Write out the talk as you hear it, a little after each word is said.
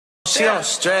She don't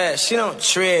stress, she don't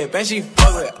trip, and she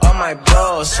fuck with all my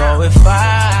bros. So if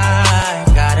I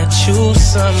gotta choose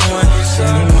someone,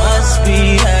 then it must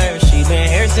be her. She been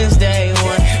here since day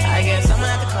one. I guess I'm gonna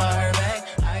have to call her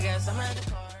back. I guess I'm gonna have to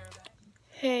call her back.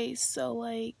 Hey, so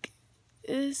like,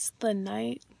 it's the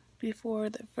night before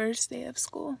the first day of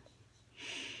school.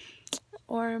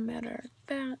 Or matter of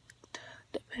fact,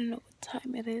 depending on what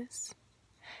time it is,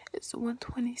 it's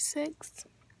 1:26.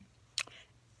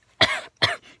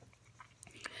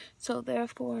 So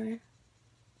therefore,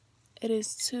 it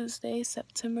is Tuesday,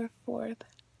 September 4th.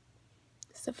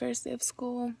 It's the first day of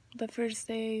school, the first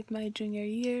day of my junior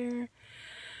year.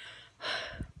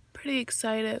 Pretty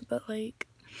excited, but like,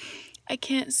 I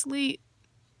can't sleep.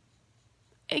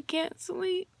 I can't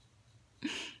sleep.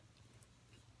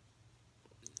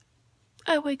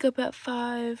 I wake up at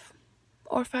 5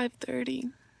 or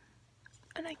 5:30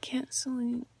 and I can't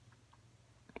sleep.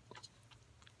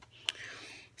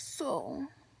 So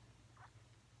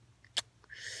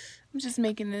I'm just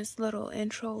making this little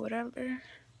intro, whatever.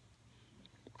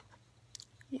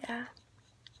 Yeah.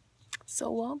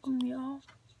 So welcome, y'all.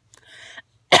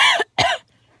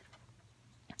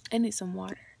 I need some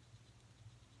water.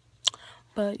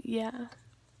 But yeah.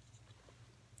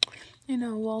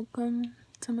 Welcome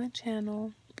to my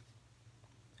channel.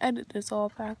 I did this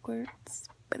all backwards,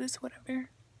 but it's whatever.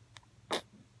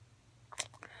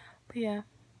 But yeah.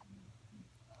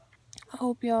 I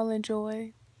hope y'all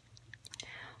enjoy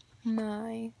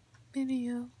my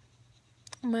video.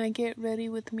 My get ready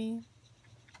with me.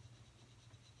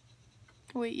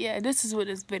 Wait, yeah, this is what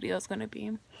this video is gonna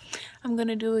be. I'm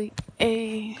gonna do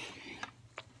a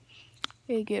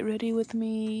get ready with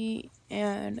me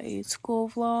and a school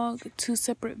vlog, 2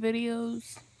 separate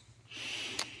videos.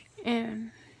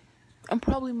 And I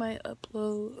probably might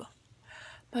upload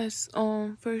my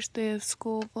first day of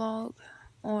school vlog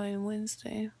on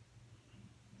Wednesday.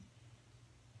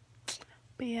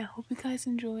 But yeah, hope you guys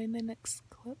enjoy the next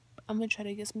clip. I'm gonna try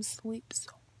to get some sleep.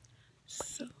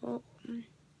 So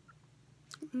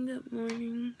good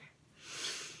morning.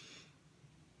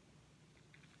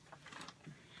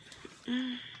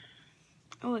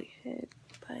 Oh wait,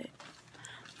 but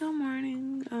good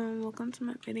morning. Welcome to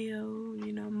my video.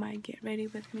 My get ready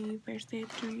with me first day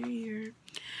of junior year.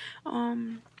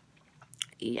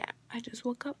 Yeah, I just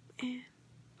woke up and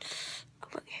I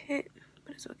look hit,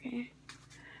 but it's okay.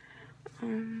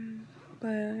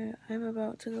 But I'm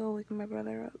about to go wake my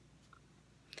brother up,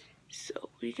 so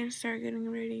we can start getting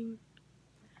ready.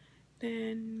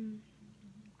 Then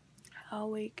I'll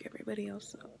wake everybody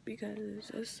else up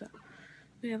because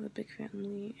we have a big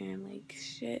family and like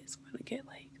shit's gonna get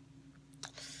like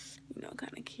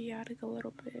kind of chaotic a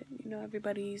little bit.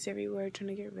 Everybody's everywhere trying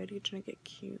to get ready, trying to get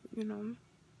cute.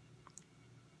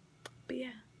 But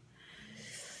yeah,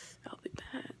 I'll be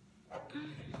back.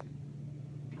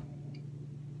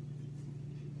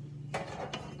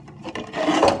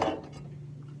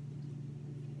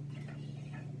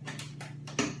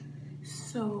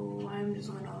 So I'm just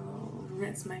gonna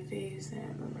rinse my face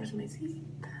and brush my teeth.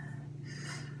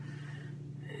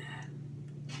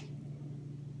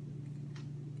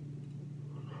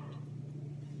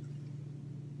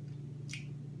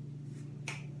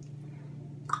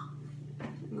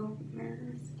 Go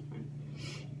upstairs.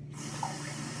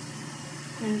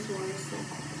 And this water is so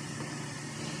cold.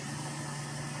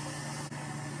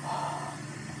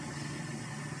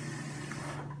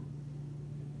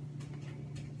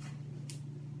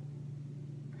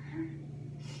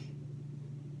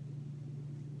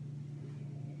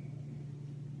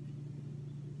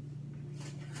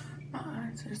 My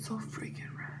eyes are so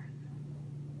freaking red.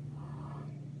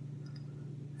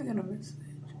 I got a message.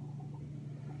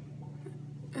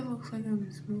 It looks like I've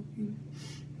been smoking.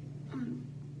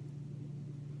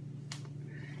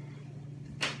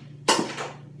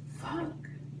 Fuck.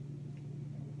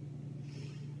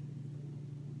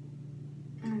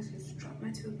 I just dropped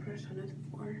my toothbrush on the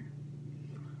floor.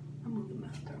 I'm gonna get my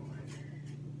other one.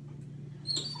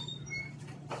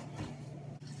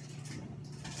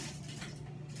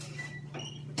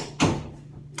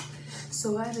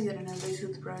 So I had to get another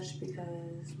toothbrush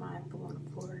because mine fell on the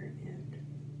floor and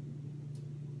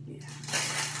yeah.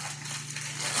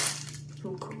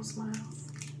 Some cool smiles.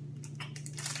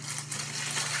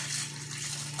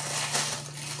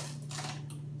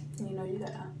 You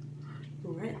gotta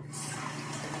rinse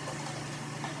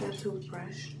your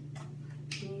toothbrush.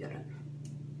 And you gotta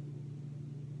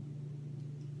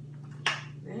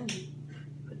then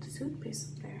put the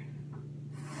toothpaste up there.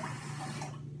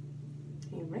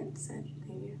 You rinse it,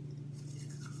 and you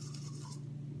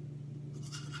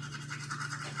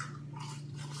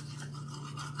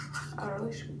I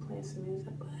really should be playing some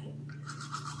music, but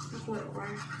it's whatever.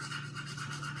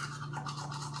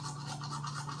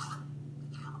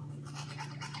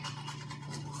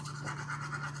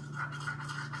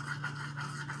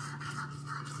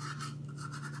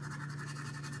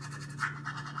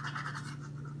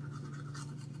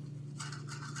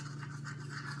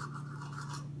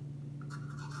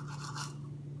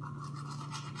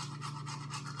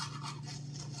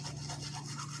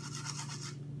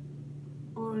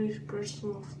 Oh, these breasts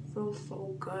feel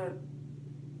so good.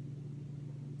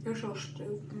 They're so stiff.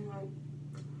 I'm like,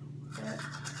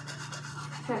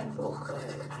 that feel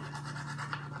good.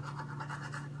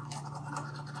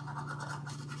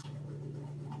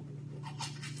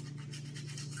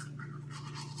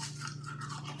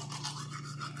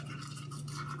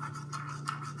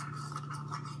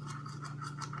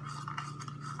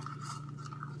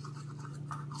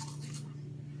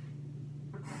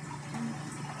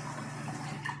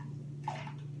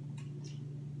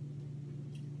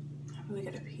 I really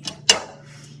gotta pee.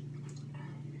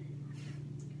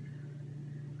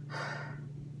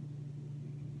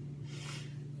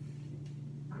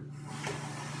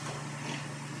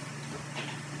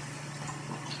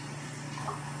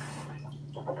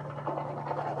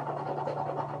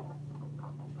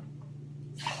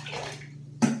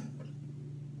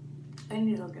 I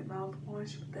need to get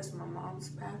mouthwash, but that's my mom's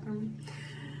bathroom.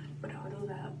 But I'll do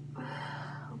that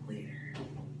later.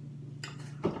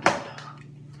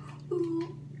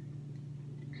 Ooh.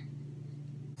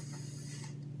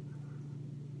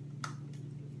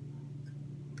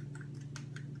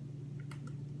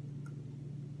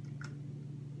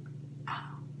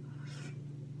 Ow.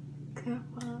 Come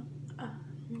on.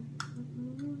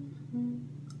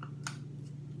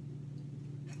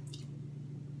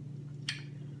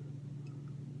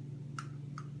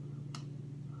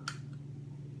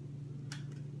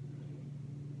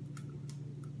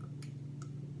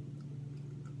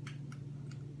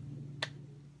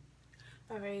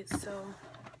 Alright, so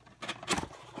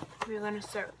we're gonna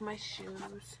start with my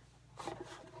shoes.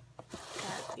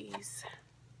 Got these.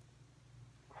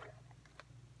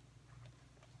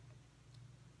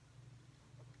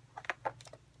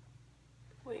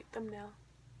 Wait, thumbnail.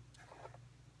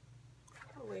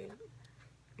 Oh wait,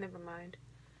 never mind.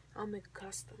 I'll make a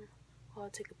custom. Well,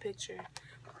 I'll take a picture.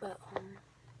 But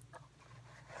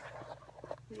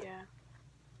yeah.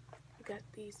 I got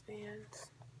these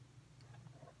Vans.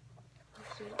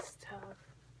 Actually, it's tough.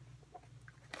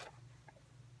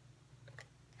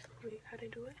 Wait, how do I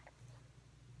do it?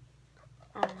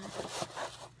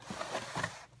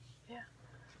 Yeah.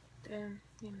 Then,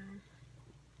 you know,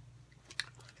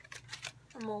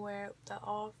 I'm gonna wear it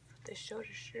with the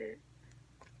shoulder shirt.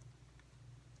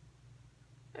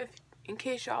 In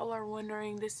case y'all are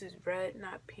wondering, this is red,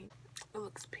 not pink. It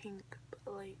looks pink,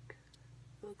 but like,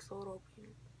 it looks a little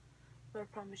pink. But I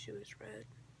promise you it's red.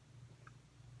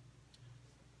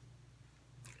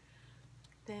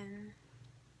 Then,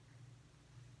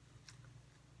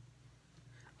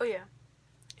 oh yeah,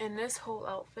 and this whole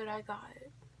outfit I got,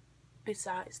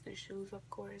 besides the shoes of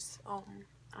course,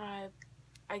 I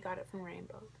got it from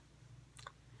Rainbow.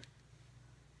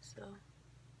 So,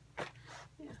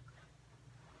 yeah.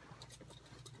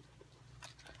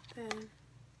 Then,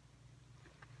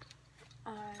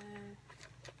 I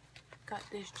got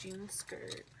this jean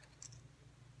skirt.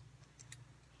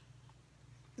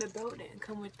 The belt didn't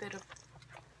come with it.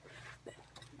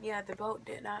 Yeah, the belt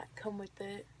did not come with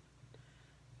it.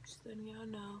 Just letting y'all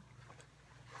know.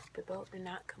 The belt did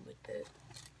not come with it.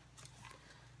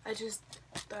 I just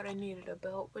thought I needed a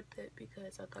belt with it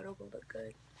because I thought it would look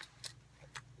good.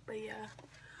 But yeah,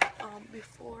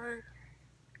 before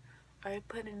I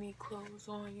put any clothes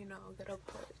on, you know, I gotta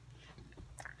put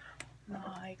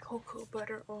my cocoa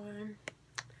butter on.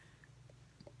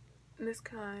 This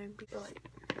kind, because like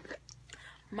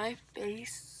my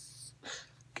face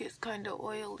gets kind of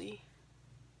oily,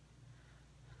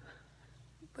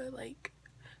 but like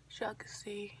y'all can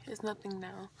see, it's nothing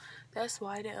now. That's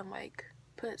why I didn't like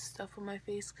put stuff on my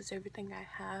face, because everything I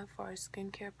have for our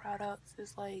skincare products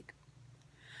is like,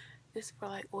 it's for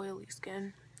like oily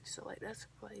skin. So like that's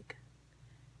for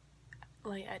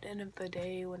like at the end of the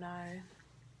day when I,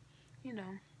 you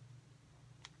know,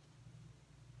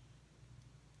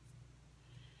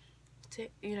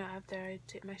 after I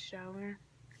take my shower.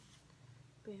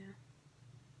 But yeah.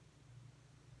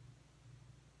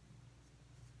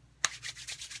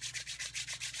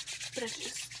 But I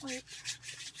just like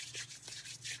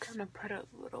kind of put up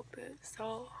a little bit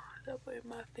so that way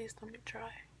my face don't get dry.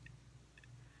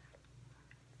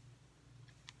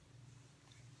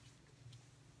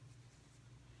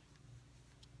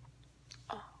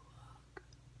 Oh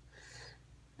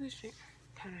look. This shit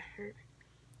kind of hurt.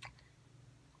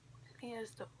 Yeah,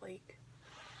 stuff like.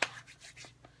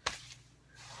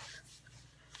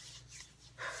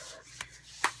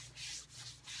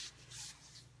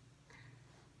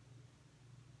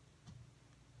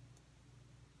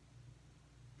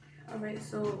 Alright,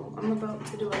 so I'm about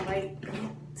to do a light beat.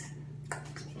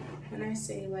 When I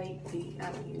say light beat,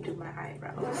 I mean do my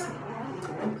eyebrows.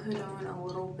 And put on a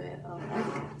little bit of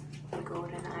like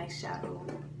golden eyeshadow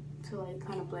to like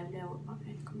kind of blend in with my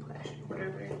complexion,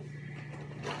 whatever.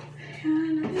 And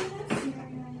I'm not serious.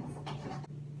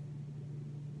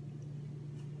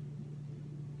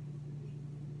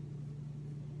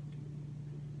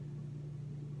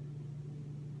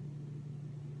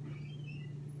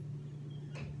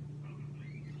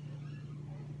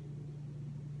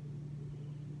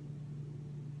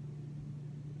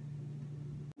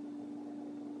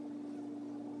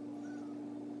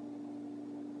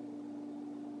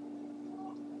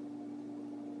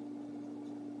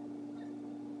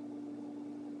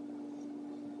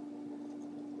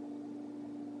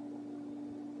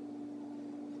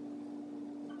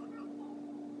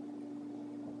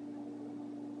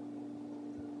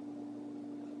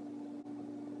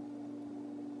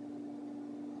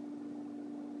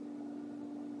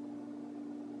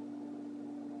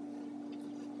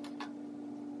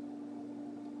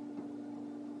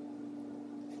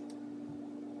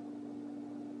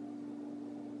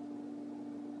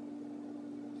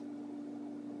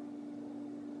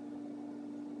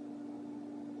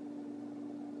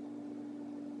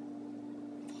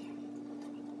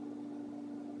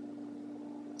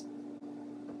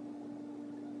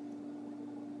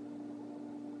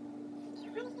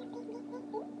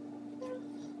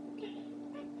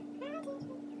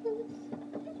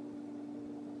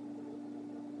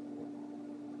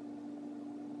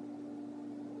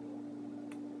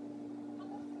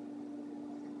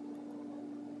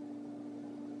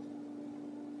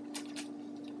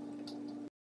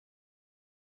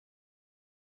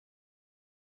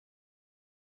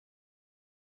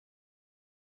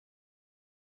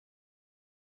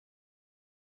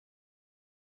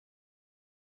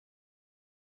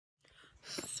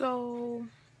 So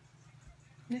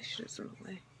this shit's in the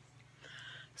way.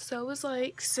 So it was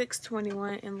like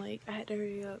 6:21 and like I had to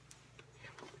hurry up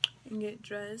and get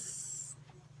dressed.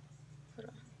 Hold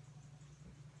on.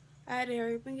 I had to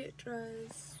hurry up and get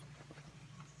dressed.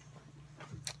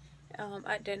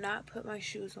 I did not put my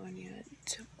shoes on yet,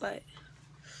 but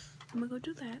I'm gonna go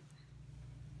do that.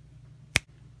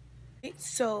 Okay,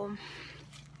 so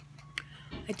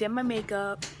I did my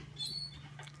makeup.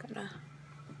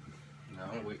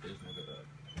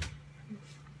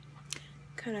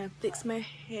 Kind of fix my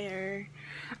hair.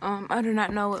 I do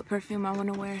not know what perfume I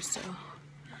want to wear, so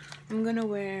I'm gonna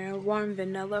wear Warm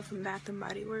Vanilla from Bath and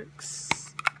Body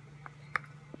Works.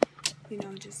 You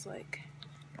know, just like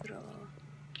put a little.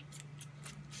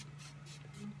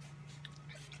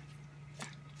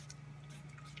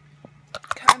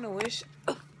 Kind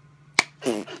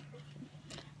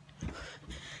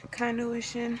of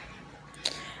wishing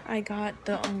I got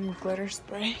the glitter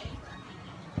spray.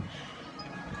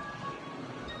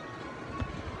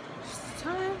 It's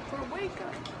time for wake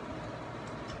up.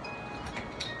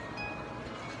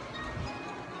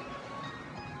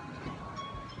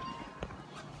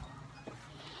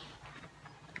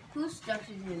 Whose stuff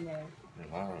is in there?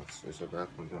 It's a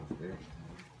bathroom downstairs.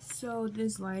 So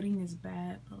this lighting is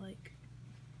bad, but like,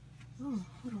 oh,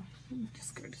 hold on, let me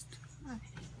just get this.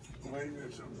 Why you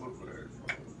got some book for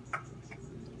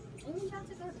Ain't you about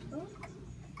to go to school?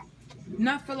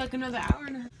 Not for like another hour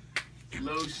and a half.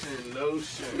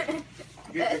 Lotion.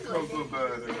 Get the cocoa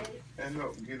butter and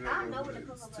help get it. I don't know what the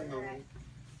cocoa butter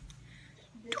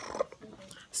is.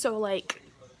 So like,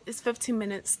 it's 15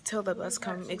 minutes till the bus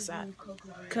come exact,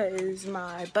 cause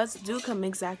my bus do come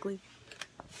exactly.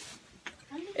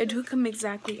 It do come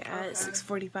exactly at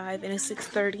 6:45 and it's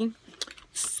 6:30.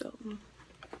 So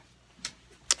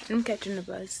I'm catching the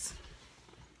bus,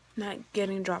 not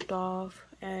getting dropped off,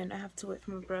 and I have to wait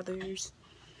for my brothers.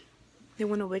 They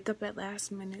want to wake up at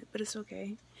last minute, but it's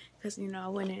okay, cause you know I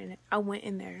went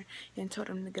in there and told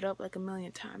them to get up like a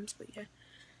million times. But yeah,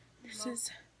 this is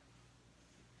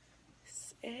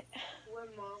it.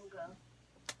 Where'd Mom go?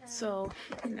 So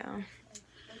you know,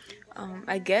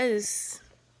 I guess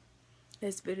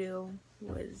this video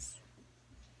is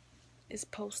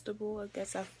postable. I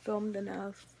guess I filmed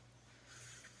enough.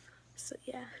 So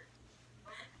yeah,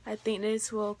 I think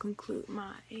this will conclude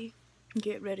my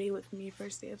get ready with me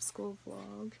first day of school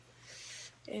vlog,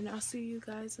 and I'll see you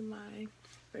guys in my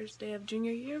first day of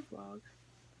junior year vlog.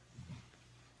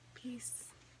 Peace.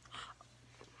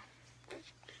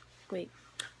 Wait,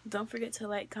 Don't forget to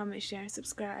like, comment, share, and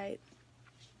subscribe.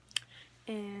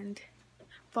 And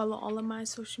follow all of my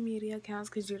social media accounts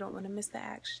because you don't want to miss the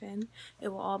action. It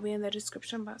will all be in the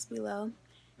description box below.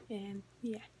 And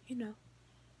yeah, you know.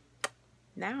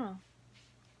 Now.